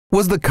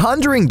Was the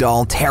Conjuring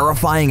doll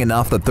terrifying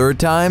enough the third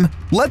time?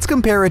 Let's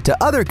compare it to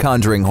other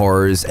Conjuring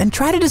horrors and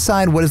try to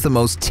decide what is the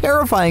most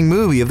terrifying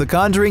movie of the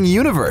Conjuring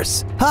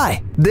universe.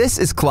 Hi, this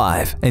is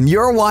Clive, and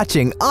you're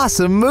watching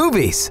Awesome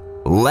Movies.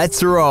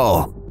 Let's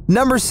roll!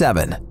 Number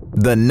 7.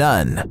 The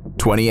Nun,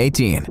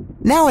 2018.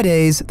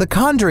 Nowadays, the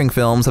Conjuring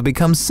films have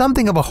become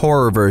something of a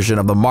horror version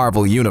of the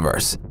Marvel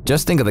Universe.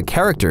 Just think of the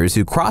characters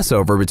who cross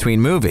over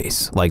between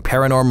movies, like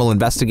paranormal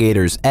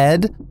investigators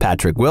Ed,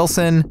 Patrick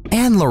Wilson,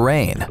 and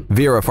Lorraine,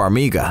 Vera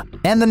Farmiga.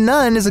 And The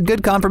Nun is a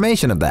good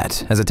confirmation of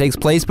that, as it takes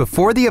place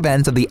before the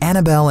events of the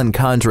Annabelle and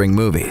Conjuring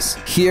movies.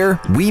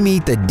 Here, we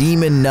meet the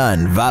demon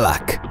nun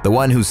Valak, the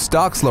one who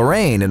stalks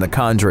Lorraine in The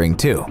Conjuring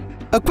 2.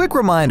 A quick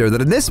reminder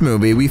that in this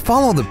movie we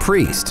follow the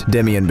priest,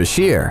 Demian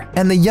Bashir,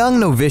 and the young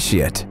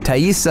novitiate,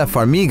 Vera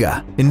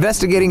Farmiga,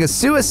 investigating a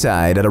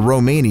suicide at a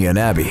Romanian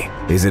abbey.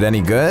 Is it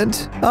any good?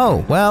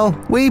 Oh, well,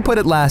 we put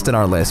it last in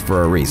our list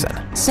for a reason.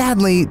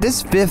 Sadly,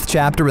 this 5th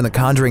chapter in the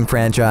Conjuring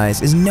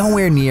franchise is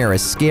nowhere near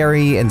as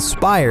scary,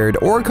 inspired,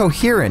 or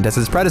coherent as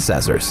its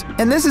predecessors.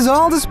 And this is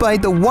all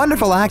despite the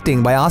wonderful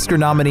acting by Oscar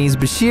nominees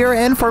Bashir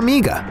and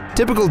Farmiga.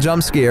 Typical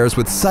jump scares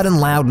with sudden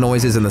loud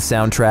noises in the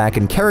soundtrack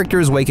and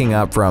characters waking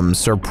up from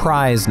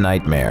surprise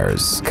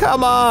nightmares.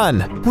 Come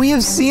on! We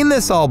have seen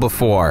this all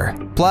before.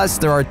 Plus,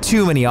 there are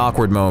too many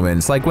awkward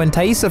moments, like when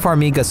Vera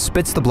Farmiga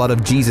spits the blood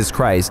of Jesus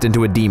Christ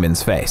into a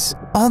demon's face.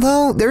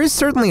 Although, there is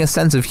certainly a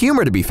sense of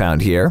humor to be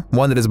found here,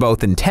 one that is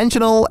both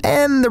intentional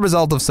and the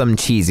result of some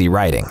cheesy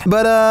writing.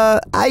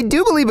 But I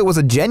do believe it was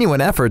a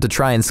genuine effort to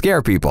try and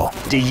scare people.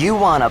 Do you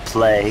want to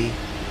play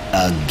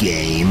a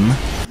game?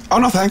 Oh,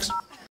 no thanks.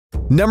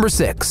 Number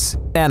 6.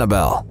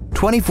 Annabelle,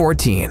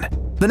 2014.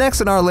 The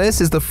next on our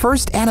list is the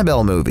first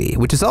Annabelle movie,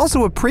 which is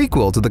also a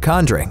prequel to The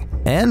Conjuring.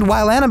 And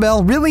while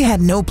Annabelle really had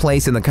no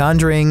place in The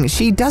Conjuring,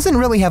 she doesn't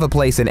really have a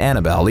place in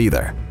Annabelle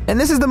either. And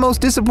this is the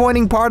most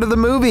disappointing part of the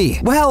movie.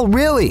 Well,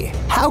 really,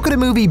 how could a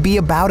movie be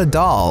about a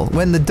doll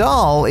when the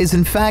doll is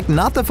in fact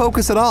not the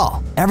focus at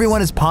all?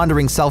 Everyone is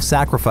pondering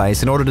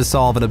self-sacrifice in order to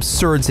solve an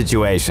absurd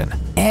situation.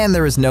 And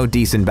there is no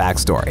decent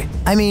backstory.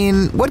 I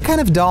mean, what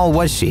kind of doll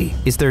was she?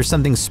 Is there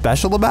something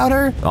special about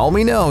her? All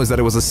we know is that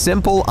it was a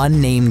simple,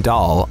 unnamed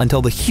doll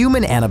until the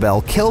human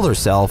Annabelle killed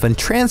herself and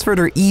transferred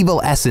her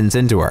evil essence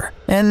into her.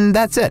 And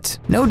that's it.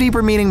 No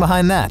deeper meaning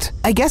behind that.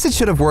 I guess it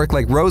should have worked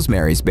like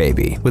Rosemary's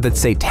Baby, with its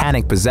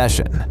satanic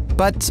possession.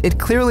 But it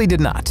clearly did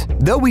not.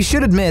 Though we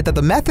should admit that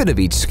the method of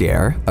each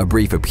scare, a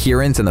brief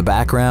appearance in the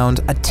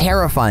background, a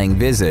terrifying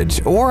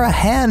visage, or a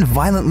hand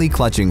violently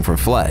clutching for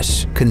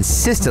flesh,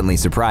 consistently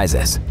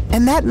surprises.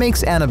 And that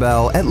makes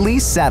Annabelle at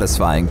least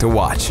satisfying to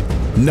watch.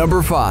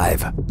 Number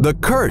 5. The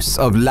Curse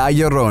of La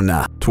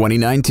Llorona,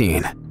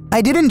 2019.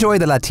 I did enjoy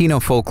the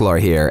Latino folklore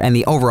here and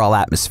the overall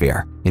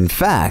atmosphere. In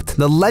fact,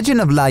 the legend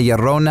of La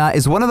Llorona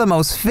is one of the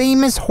most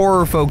famous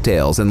horror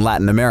folktales in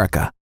Latin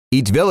America.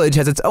 Each village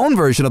has its own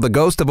version of the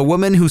ghost of a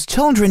woman whose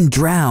children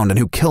drowned and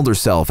who killed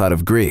herself out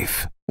of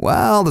grief.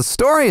 Well, the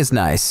story is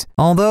nice,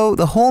 although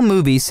the whole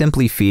movie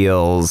simply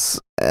feels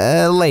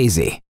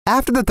lazy.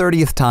 After the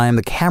 30th time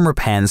the camera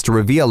pans to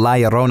reveal La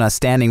Llorona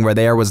standing where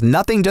there was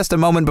nothing just a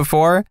moment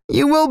before,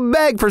 you will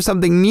beg for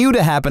something new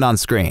to happen on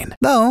screen.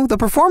 Though, the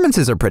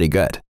performances are pretty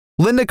good.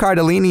 Linda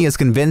Cardellini is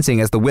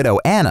convincing as the widow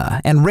Anna,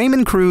 and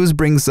Raymond Cruz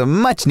brings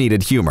some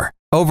much-needed humor.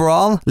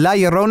 Overall, La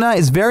Llorona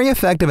is very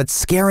effective at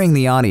scaring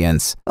the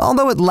audience,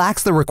 although it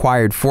lacks the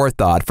required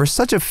forethought for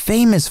such a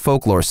famous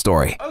folklore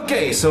story.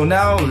 Okay, so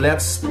now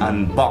let's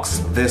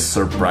unbox this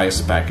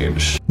surprise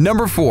package.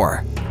 Number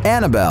 4.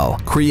 Annabelle,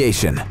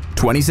 Creation,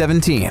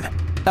 2017.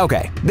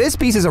 Okay, this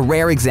piece is a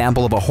rare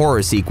example of a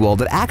horror sequel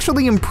that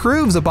actually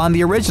improves upon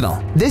the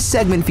original. This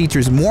segment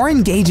features more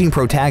engaging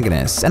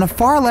protagonists and a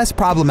far less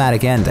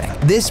problematic ending.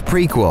 This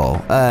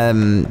prequel,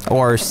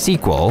 or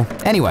sequel,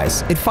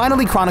 anyways, it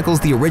finally chronicles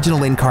the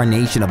original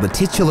incarnation of the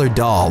titular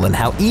doll and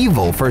how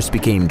evil first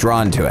became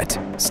drawn to it.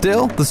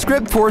 Still, the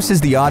script forces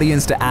the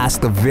audience to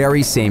ask the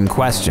very same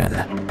question.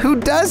 Who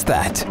does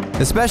that?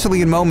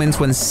 Especially in moments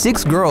when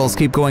 6 girls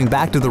keep going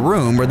back to the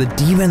room where the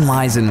demon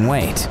lies in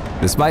wait.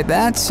 Despite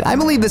that, I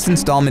believe this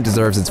installment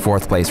deserves its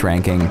 4th place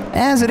ranking,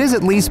 as it is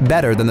at least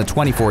better than the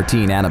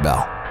 2014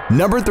 Annabelle.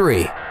 Number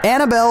 3.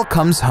 Annabelle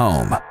Comes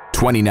Home,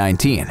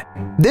 2019.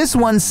 This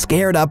one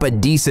scared up a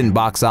decent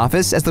box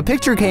office as the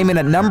picture came in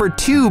at number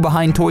 2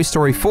 behind Toy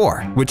Story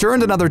 4, which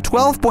earned another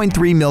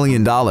 $12.3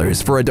 million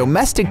for a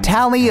domestic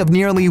tally of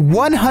nearly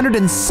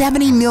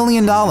 $170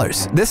 million.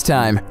 This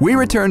time, we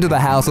return to the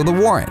house of the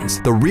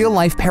Warrens, the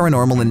real-life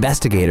paranormal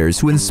investigators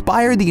who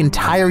inspired the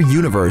entire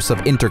universe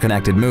of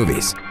interconnected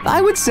movies.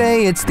 I would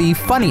say it's the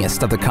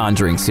funniest of the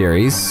Conjuring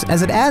series,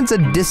 as it adds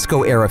a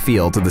disco-era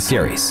feel to the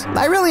series.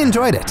 I really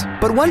enjoyed it,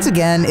 but once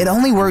again, it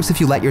only works if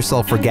you let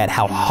yourself forget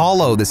how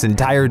hollow this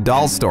entire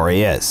doll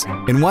story is.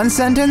 In one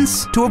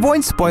sentence, to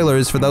avoid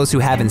spoilers for those who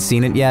haven't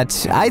seen it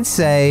yet, I'd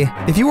say,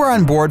 if you were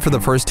on board for the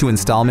first 2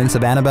 installments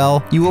of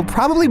Annabelle, you will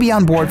probably be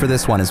on board for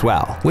this one as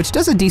well, which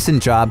does a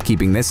decent job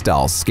keeping this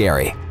doll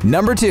scary.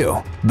 Number 2.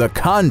 The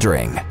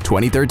Conjuring,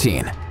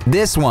 2013.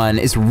 This one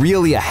is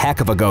really a heck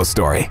of a ghost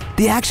story.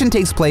 The action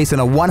takes place in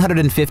a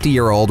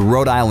 150-year-old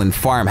Rhode Island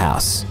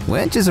farmhouse,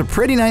 which is a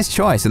pretty nice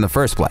choice in the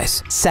first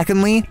place.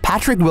 Secondly,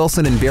 Patrick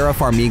Wilson and Vera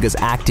Farmiga's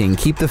acting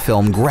keep the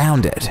film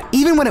grounded,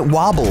 even when it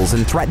wobbles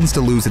and threatens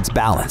to lose its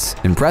balance.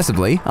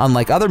 Impressively,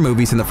 unlike other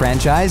movies in the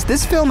franchise,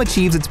 this film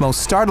achieves its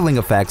most startling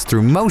effects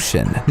through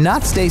motion,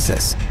 not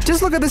stasis.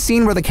 Just look at the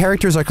scene where the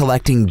characters are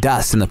collecting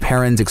dust in the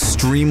Perrins'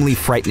 extremely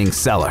frightening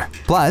cellar.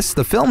 Plus,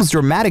 the film's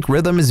dramatic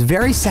rhythm is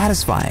very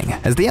satisfying,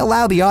 as they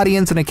allow the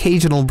audience an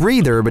occasional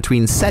breather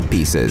between set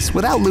pieces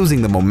without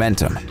losing the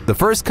momentum. The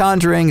first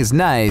Conjuring is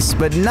nice,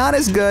 but not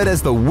as good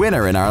as the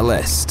winner in our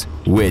list,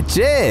 which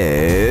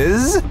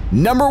is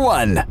number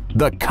 1,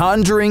 The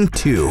Conjuring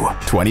 2,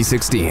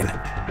 2016.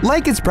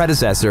 Like its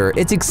predecessor,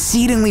 it's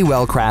exceedingly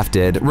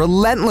well-crafted,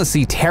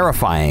 relentlessly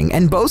terrifying,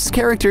 and boasts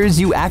characters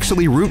you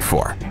actually root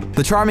for.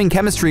 The charming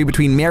chemistry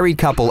between married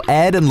couple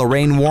Ed and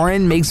Lorraine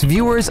Warren makes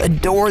viewers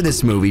adore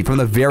this movie from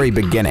the very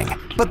beginning.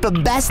 But the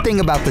best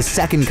thing about the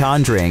second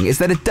Conjuring is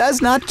that it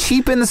does not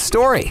cheapen the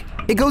story.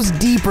 It goes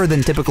deeper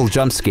than typical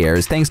jump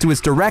scares thanks to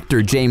its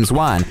director James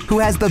Wan, who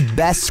has the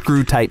best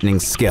screw-tightening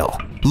skill.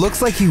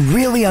 Looks like he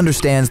really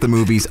understands the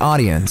movie's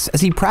audience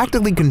as he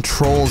practically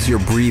controls your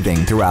breathing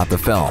throughout the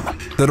film.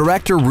 The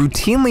director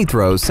routinely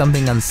throws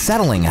something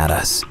unsettling at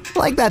us,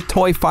 like that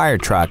toy fire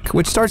truck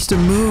which starts to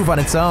move on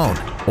its own,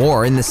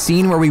 or in the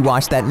scene where we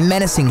watch that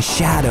menacing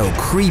shadow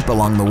creep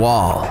along the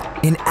wall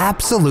in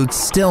absolute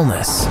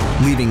stillness,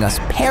 leaving us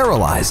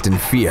paralyzed in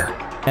fear.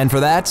 And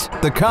for that,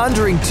 The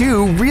Conjuring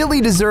 2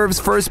 really deserves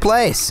first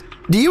place.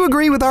 Do you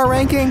agree with our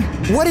ranking?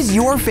 What is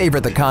your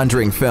favorite The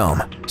Conjuring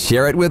film?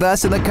 Share it with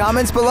us in the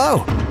comments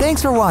below.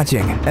 Thanks for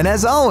watching, and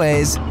as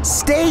always,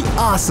 stay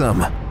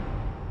awesome!